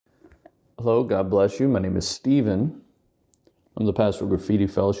Hello, God bless you. My name is Stephen. I'm the pastor of Graffiti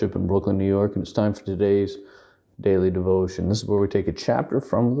Fellowship in Brooklyn, New York, and it's time for today's daily devotion. This is where we take a chapter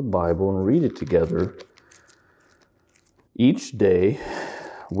from the Bible and read it together. Each day,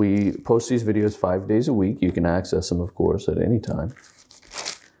 we post these videos 5 days a week. You can access them, of course, at any time.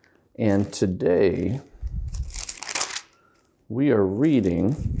 And today, we are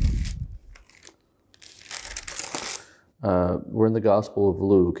reading... we're in the Gospel of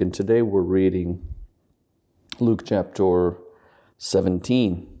Luke, and today we're reading Luke chapter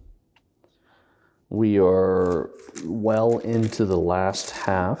 17. We are well into the last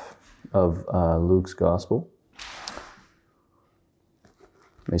half of Luke's Gospel.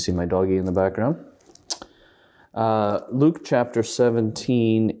 You may see my doggy in the background. Luke chapter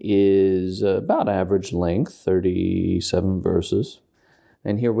 17 is about average length, 37 verses.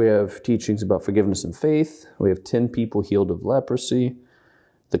 And here we have teachings about forgiveness and faith. We have 10 people healed of leprosy,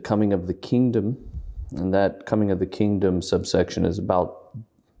 the coming of the kingdom. And that coming of the kingdom subsection is about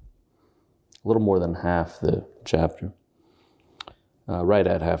a little more than half the chapter. Right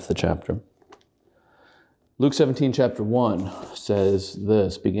at half the chapter. Luke 17, chapter 1 says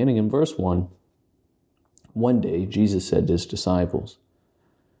this, beginning in verse 1. One day, Jesus said to his disciples,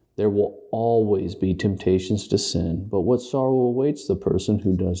 "There will always be temptations to sin, but what sorrow awaits the person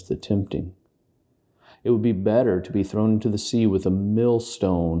who does the tempting? It would be better to be thrown into the sea with a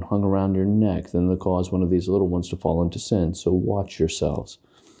millstone hung around your neck than to cause one of these little ones to fall into sin. So watch yourselves."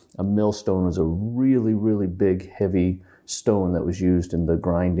 A millstone was a really, really big, heavy stone that was used in the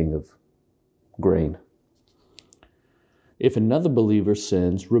grinding of grain. "If another believer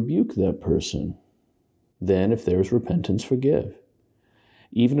sins, rebuke that person. Then, if there is repentance, forgive.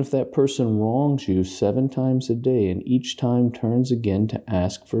 Even if that person wrongs you 7 times a day and each time turns again to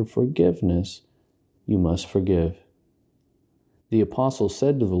ask for forgiveness, you must forgive." The apostles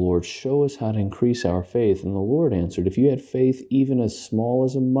said to the Lord, "Show us how to increase our faith." And the Lord answered, "If you had faith even as small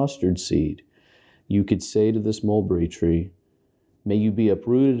as a mustard seed, you could say to this mulberry tree, 'May you be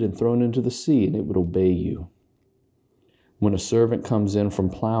uprooted and thrown into the sea,' and it would obey you. When a servant comes in from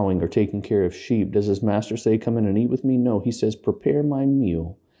plowing or taking care of sheep, does his master say, 'Come in and eat with me'? No, he says, 'Prepare my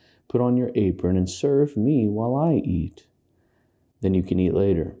meal, put on your apron, and serve me while I eat. Then you can eat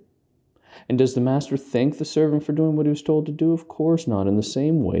later.' And does the master thank the servant for doing what he was told to do? Of course not. In the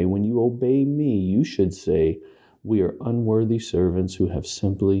same way, when you obey me, you should say, 'We are unworthy servants who have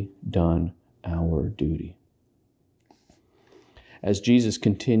simply done our duty.'" As Jesus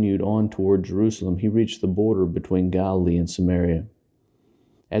continued on toward Jerusalem, he reached the border between Galilee and Samaria.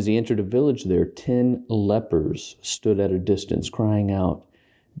 As he entered a village there, 10 lepers stood at a distance, crying out,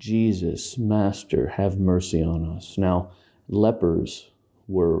 "Jesus, Master, have mercy on us." Now, lepers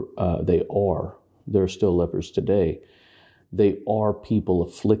they're still lepers today. They are people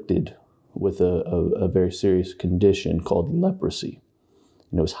afflicted with a very serious condition called leprosy.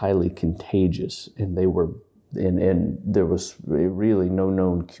 And it was highly contagious, and there was really no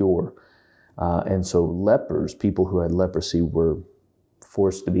known cure. And so lepers, people who had leprosy, were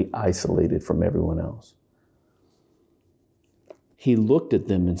forced to be isolated from everyone else. He looked at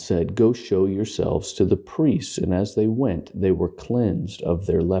them and said, "Go show yourselves to the priests." And as they went, they were cleansed of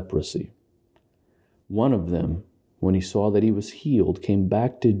their leprosy. One of them, when he saw that he was healed, came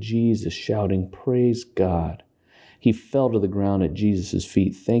back to Jesus shouting, "Praise God." He fell to the ground at Jesus'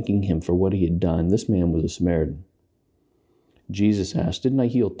 feet, thanking him for what he had done. This man was a Samaritan. Jesus asked, "Didn't I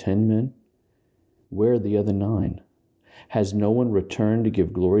heal 10 men? Where are the other 9? Has no one returned to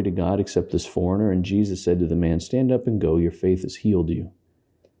give glory to God except this foreigner?" And Jesus said to the man, "Stand up and go, your faith has healed you."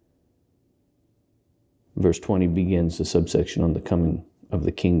 Verse 20 begins the subsection on the coming of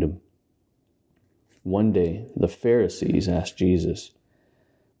the kingdom. One day, the Pharisees asked Jesus,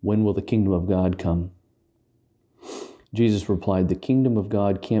 "When will the kingdom of God come?" Jesus replied, "The kingdom of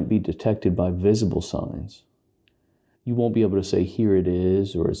God can't be detected by visible signs. You won't be able to say, 'Here it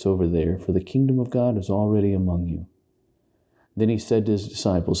is,' or 'It's over there,' for the kingdom of God is already among you." Then he said to his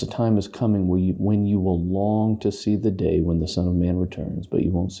disciples, "A time is coming when you will long to see the day when the Son of Man returns, but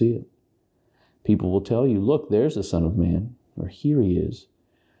you won't see it. People will tell you, 'Look, there's the Son of Man,' or 'Here he is.'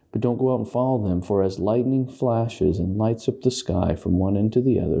 But don't go out and follow them, for as lightning flashes and lights up the sky from one end to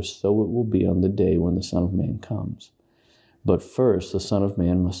the other, so it will be on the day when the Son of Man comes. But first, the Son of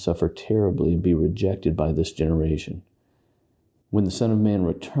Man must suffer terribly and be rejected by this generation. When the Son of Man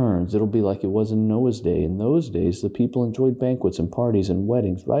returns, it'll be like it was in Noah's day. In those days, the people enjoyed banquets and parties and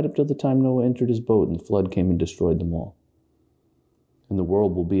weddings right up to the time Noah entered his boat and the flood came and destroyed them all. And the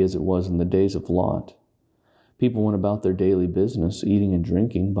world will be as it was in the days of Lot. People went about their daily business, eating and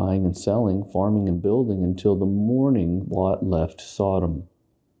drinking, buying and selling, farming and building, until the morning Lot left Sodom.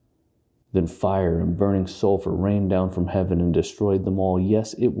 Then fire and burning sulfur rained down from heaven and destroyed them all.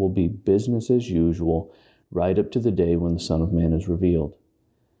 Yes, it will be business as usual right up to the day when the Son of Man is revealed.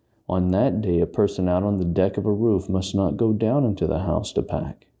 On that day, a person out on the deck of a roof must not go down into the house to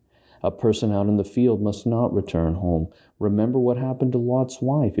pack. A person out in the field must not return home. Remember what happened to Lot's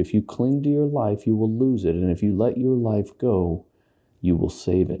wife. If you cling to your life, you will lose it. And if you let your life go, you will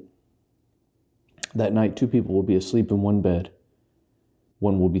save it. That night, 2 people will be asleep in one bed.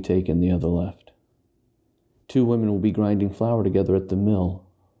 One will be taken, the other left. 2 women will be grinding flour together at the mill.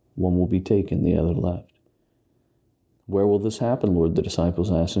 One will be taken, the other left. Where will this happen, Lord? The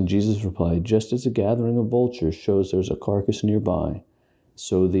disciples asked. And Jesus replied, just as a gathering of vultures shows there's a carcass nearby,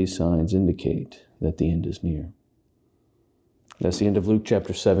 so these signs indicate that the end is near. That's the end of Luke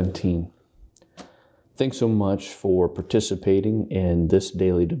chapter 17. Thanks so much for participating in this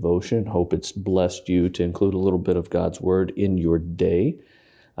daily devotion. Hope it's blessed you to include a little bit of God's Word in your day.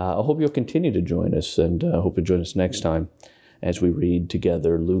 I hope you'll continue to join us, and I hope you'll join us next time as we read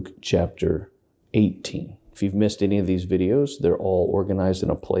together Luke chapter 18. If you've missed any of these videos, they're all organized in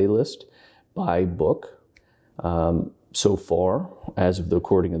a playlist by book. So far, as of the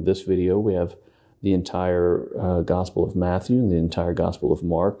recording of this video, we have the entire Gospel of Matthew and the entire Gospel of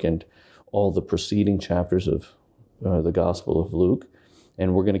Mark and all the preceding chapters of the Gospel of Luke.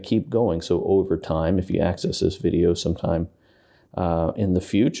 And we're going to keep going. So over time, if you access this video sometime in the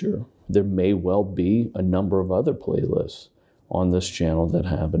future, there may well be a number of other playlists on this channel that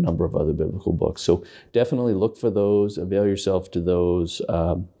have a number of other biblical books. So definitely look for those, avail yourself to those.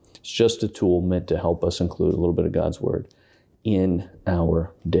 It's just a tool meant to help us include a little bit of God's Word in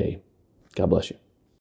our day. God bless you.